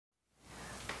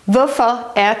Hvorfor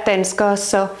er danskere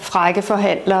så frække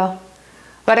forhandlere?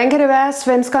 Hvordan kan det være, at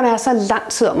svenskerne er så lang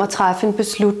tid om at træffe en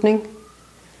beslutning?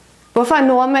 Hvorfor er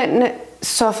nordmændene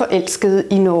så forelskede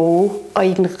i Norge og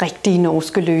i den rigtige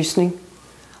norske løsning?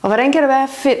 Og hvordan kan det være, at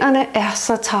finnerne er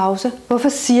så tavse? Hvorfor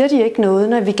siger de ikke noget,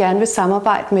 når vi gerne vil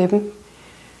samarbejde med dem?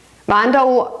 Med andre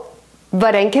ord,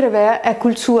 hvordan kan det være, at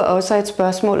kultur også er et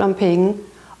spørgsmål om penge?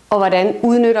 Og hvordan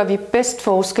udnytter vi bedst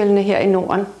forskellene her i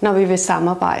Norden, når vi vil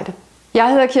samarbejde? Jeg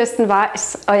hedder Kirsten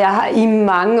Weiss, og jeg har i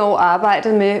mange år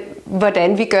arbejdet med,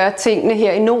 hvordan vi gør tingene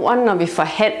her i Norden, når vi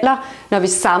forhandler, når vi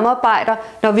samarbejder,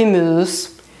 når vi mødes.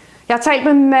 Jeg har talt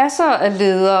med masser af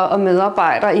ledere og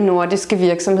medarbejdere i nordiske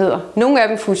virksomheder. Nogle af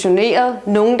dem fusioneret,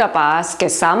 nogle der bare skal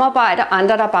samarbejde,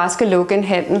 andre der bare skal lukke en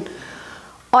handel.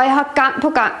 Og jeg har gang på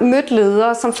gang mødt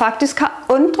ledere, som faktisk har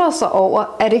undret sig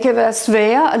over, at det kan være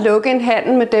sværere at lukke en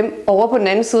handel med dem over på den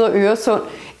anden side af Øresund,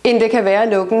 end det kan være at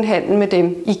lukke en handel med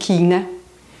dem i Kina.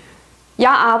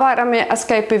 Jeg arbejder med at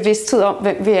skabe bevidsthed om,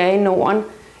 hvem vi er i Norden.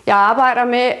 Jeg arbejder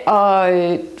med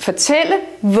at fortælle,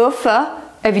 hvorfor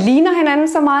at vi ligner hinanden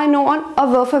så meget i Norden, og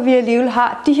hvorfor vi alligevel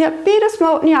har de her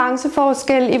bittesmå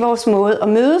nuanceforskelle i vores måde at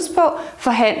mødes på,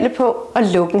 forhandle på og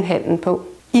lukke en handel på.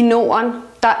 I Norden,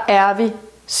 der er vi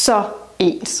så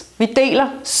ens. Vi deler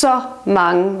så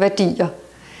mange værdier.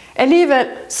 Alligevel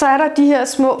så er der de her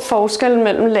små forskelle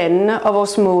mellem landene og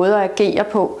vores måde at agere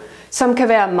på, som kan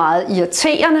være meget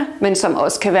irriterende, men som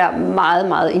også kan være meget,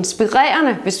 meget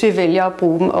inspirerende, hvis vi vælger at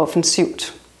bruge dem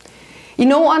offensivt. I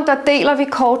Norden der deler vi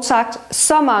kort sagt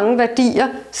så mange værdier,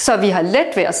 så vi har let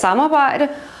ved at samarbejde,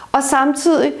 og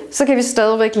samtidig så kan vi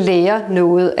stadigvæk lære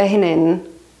noget af hinanden.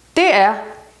 Det er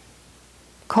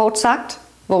kort sagt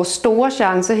vores store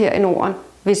chance her i Norden,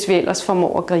 hvis vi ellers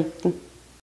formår at gribe den.